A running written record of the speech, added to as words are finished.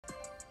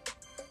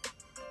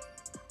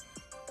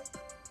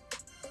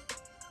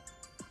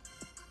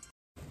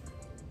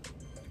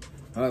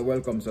Hi,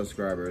 welcome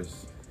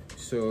subscribers.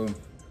 So,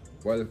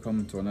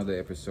 welcome to another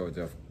episode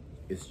of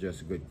It's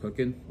Just Good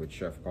Cooking with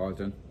Chef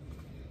Carlton.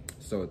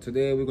 So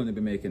today we're going to be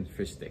making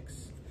fish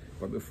sticks.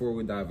 But before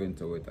we dive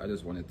into it, I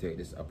just want to take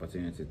this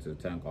opportunity to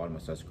thank all my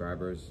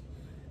subscribers.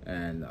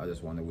 And I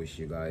just want to wish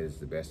you guys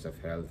the best of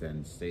health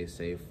and stay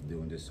safe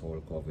during this whole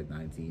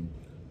COVID-19.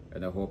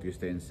 And I hope you're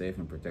staying safe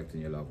and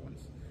protecting your loved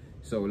ones.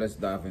 So let's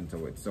dive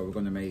into it. So we're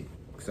going to make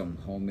some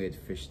homemade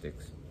fish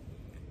sticks.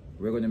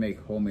 We're going to make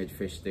homemade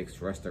fish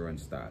sticks restaurant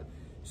style.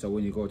 So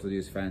when you go to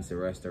these fancy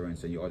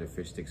restaurants and you order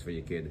fish sticks for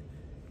your kid,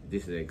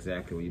 this is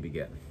exactly what you be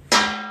getting.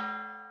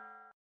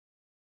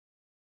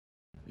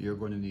 You're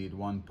going to need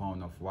 1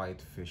 pound of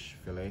white fish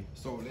fillet.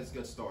 So let's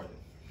get started.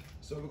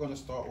 So we're going to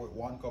start with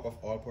 1 cup of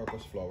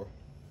all-purpose flour.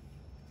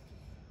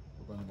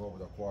 We're going to go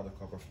with a 1/4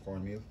 cup of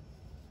cornmeal.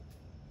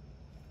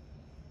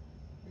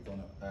 We're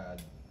going to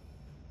add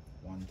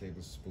 1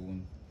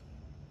 tablespoon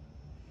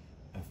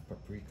of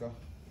paprika,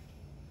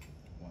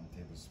 1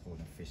 tablespoon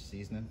of fish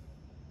seasoning.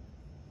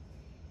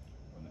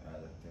 I'm going to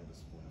add a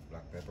tablespoon of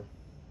black pepper.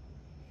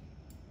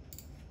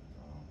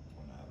 I'm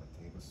going to add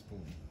a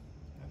tablespoon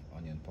of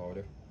onion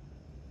powder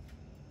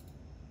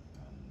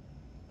and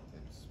a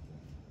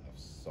tablespoon of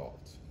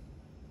salt.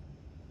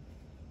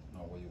 Now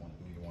what you want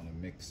to do, you want to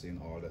mix in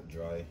all that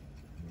dry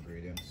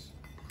ingredients.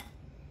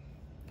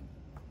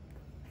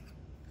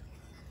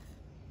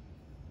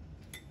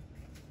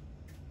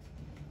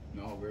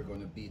 Now we're going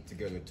to beat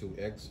together 2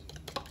 eggs.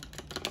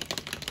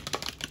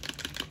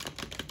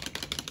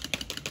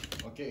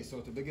 Okay, so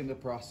to begin the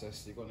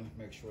process, you're going to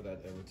make sure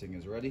that everything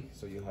is ready.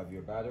 So you have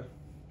your batter,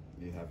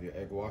 you have your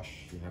egg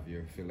wash, you have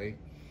your fillet.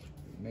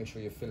 Make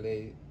sure your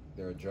fillet,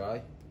 they're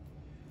dry.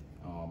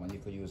 And you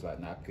could use like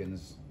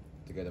napkins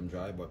to get them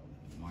dry, but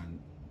mine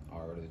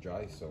are already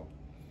dry. So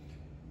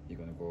you're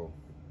going to go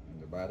in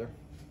the batter,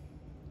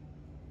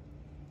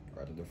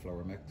 add to the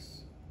flour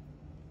mix.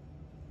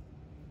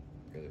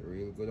 Get it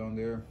real good on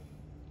there.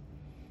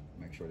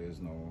 Make sure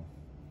there's no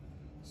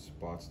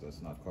spots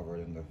that's not covered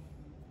in the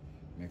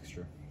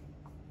mixture.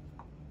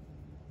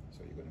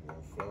 So you're gonna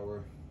go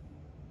flour,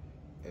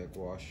 egg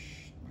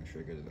wash, make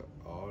sure you get it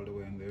all the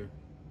way in there.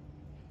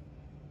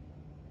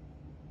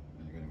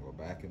 And you're gonna go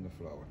back in the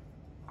flour.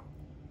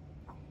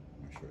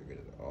 Make sure you get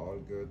it all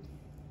good.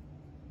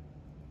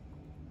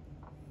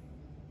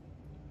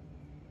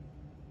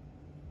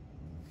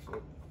 That's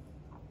it.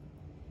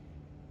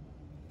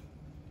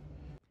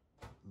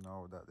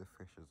 Now that the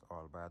fish is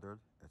all battered,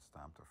 it's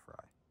time to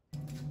fry.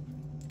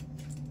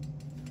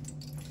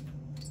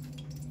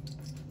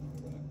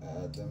 We're going to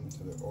add them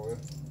to the oil.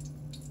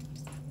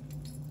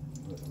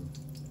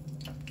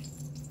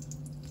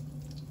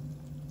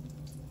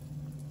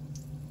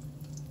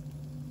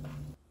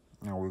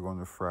 Now we're going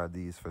to fry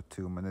these for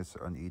 2 minutes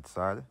on each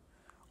side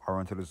or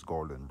until it's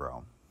golden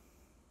brown.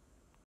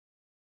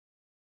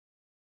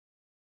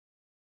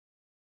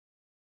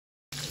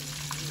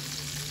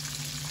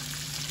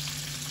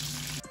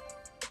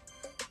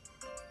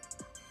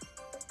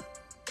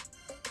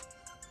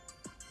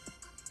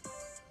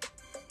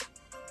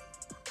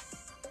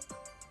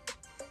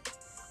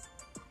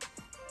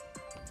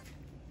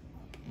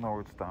 Now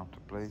it's time to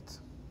plate.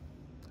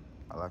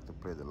 I like to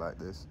plate it like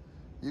this.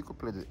 You could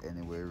plate it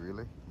anywhere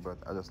really, but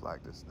I just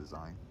like this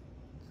design.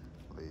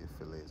 Lay your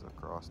fillets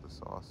across the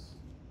sauce,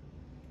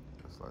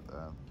 just like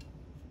that.